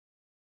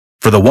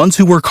For the ones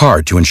who work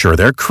hard to ensure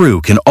their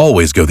crew can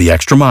always go the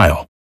extra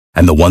mile,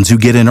 and the ones who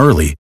get in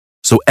early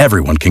so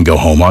everyone can go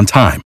home on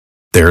time,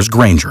 there's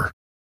Grainger,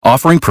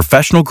 offering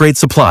professional-grade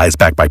supplies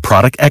backed by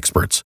product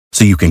experts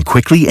so you can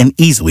quickly and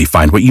easily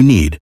find what you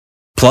need.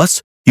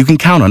 Plus, you can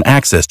count on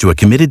access to a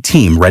committed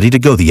team ready to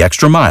go the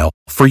extra mile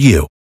for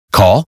you.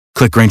 Call,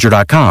 click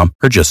Grainger.com,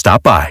 or just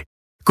stop by.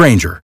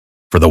 Grainger,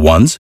 for the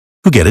ones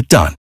who get it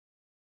done.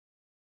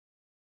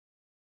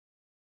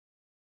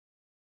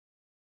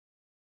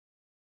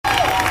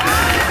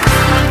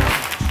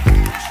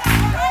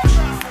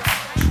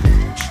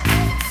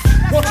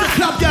 Won't you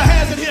clap your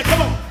hands in here?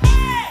 Come on.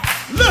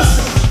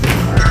 Listen.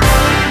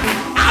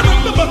 I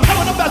remember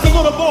coming up as a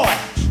little boy,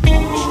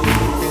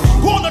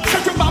 going to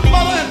church with my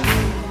mother,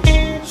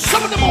 and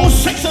some of them old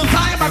saints and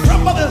my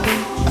grandmother,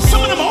 and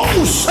some of them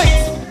old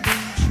saints,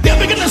 they'll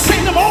begin to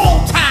sing them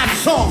old-time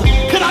songs.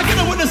 Can I get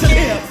a witness in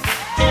here?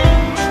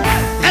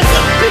 And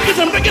some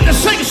people begin to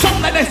sing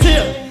something like this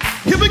here.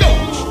 Here we go.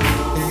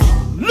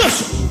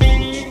 Listen.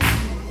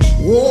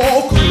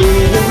 Oh,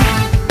 glory.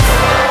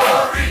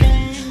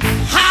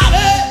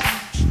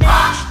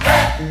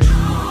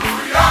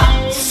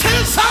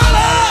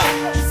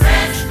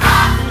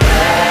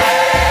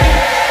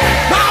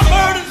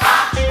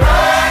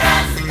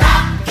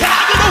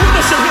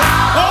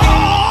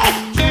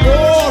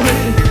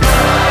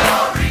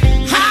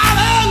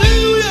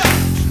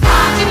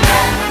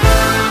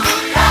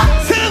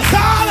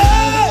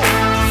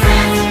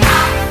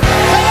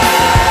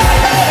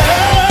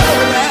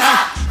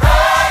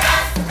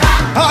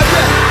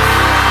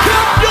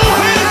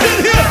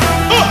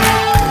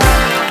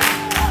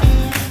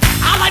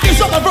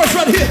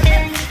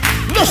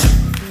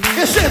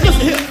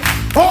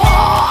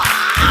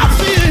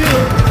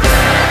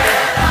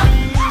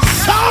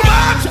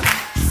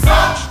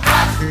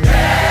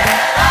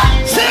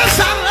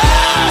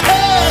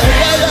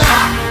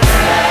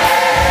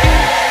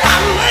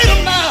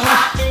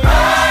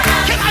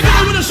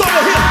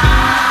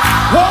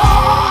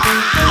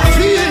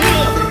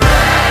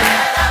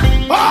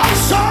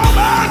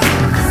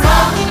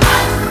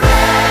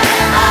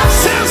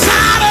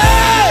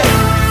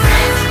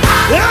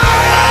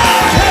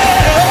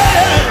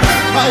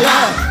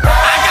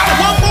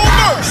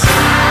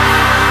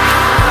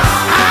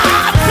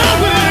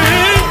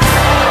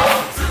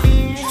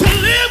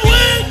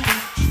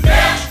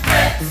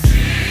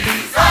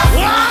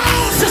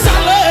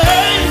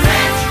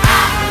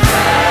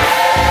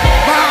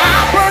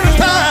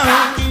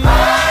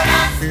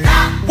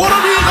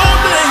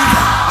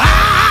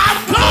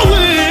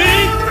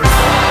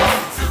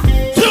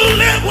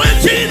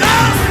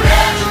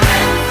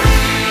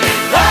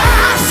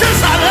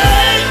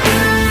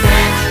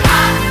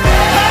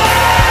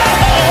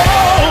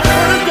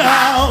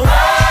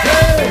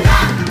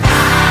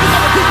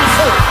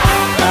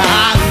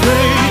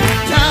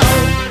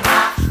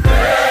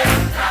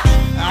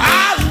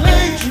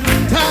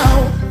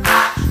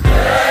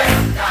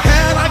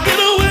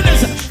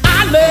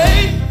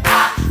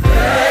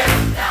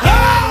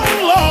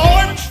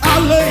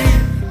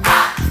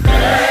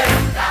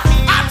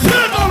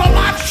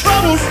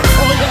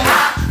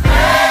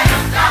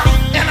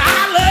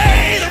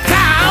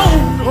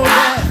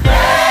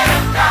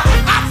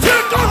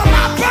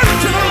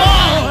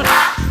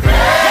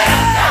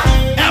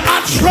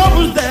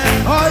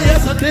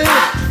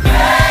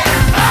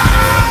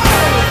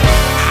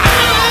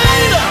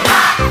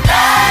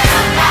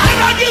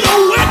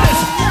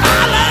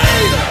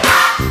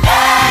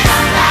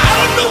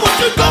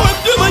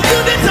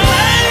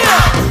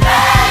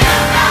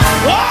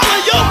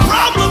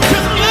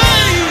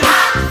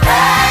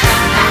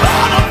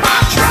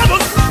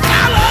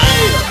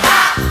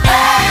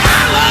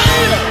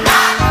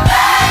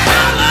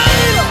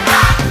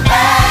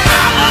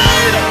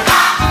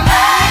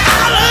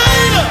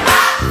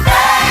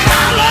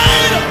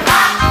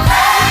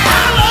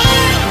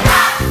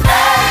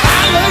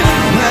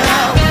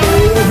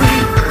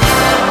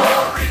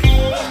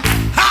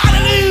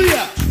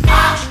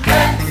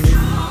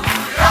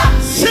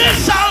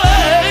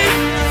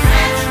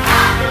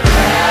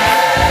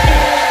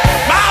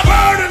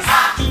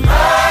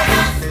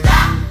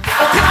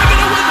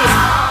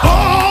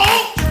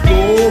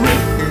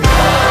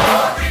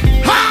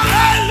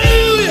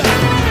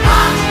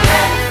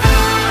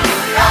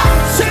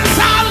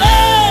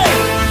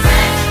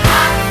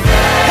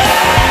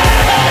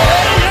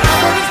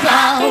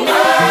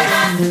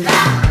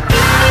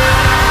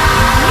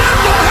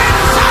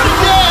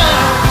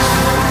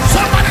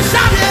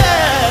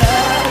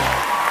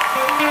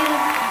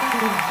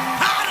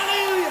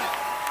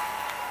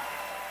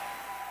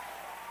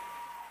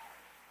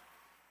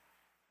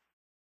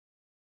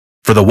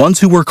 For the ones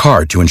who work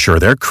hard to ensure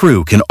their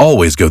crew can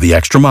always go the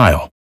extra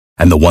mile,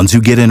 and the ones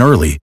who get in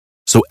early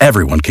so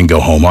everyone can go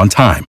home on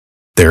time,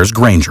 there's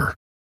Grainger,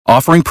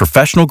 offering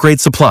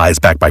professional-grade supplies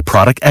backed by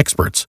product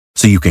experts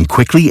so you can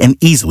quickly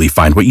and easily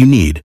find what you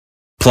need.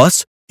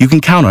 Plus, you can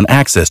count on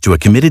access to a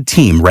committed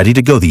team ready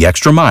to go the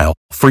extra mile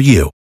for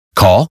you.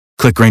 Call,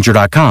 click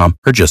Grainger.com,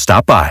 or just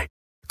stop by.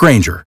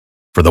 Grainger,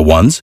 for the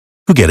ones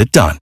who get it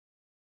done.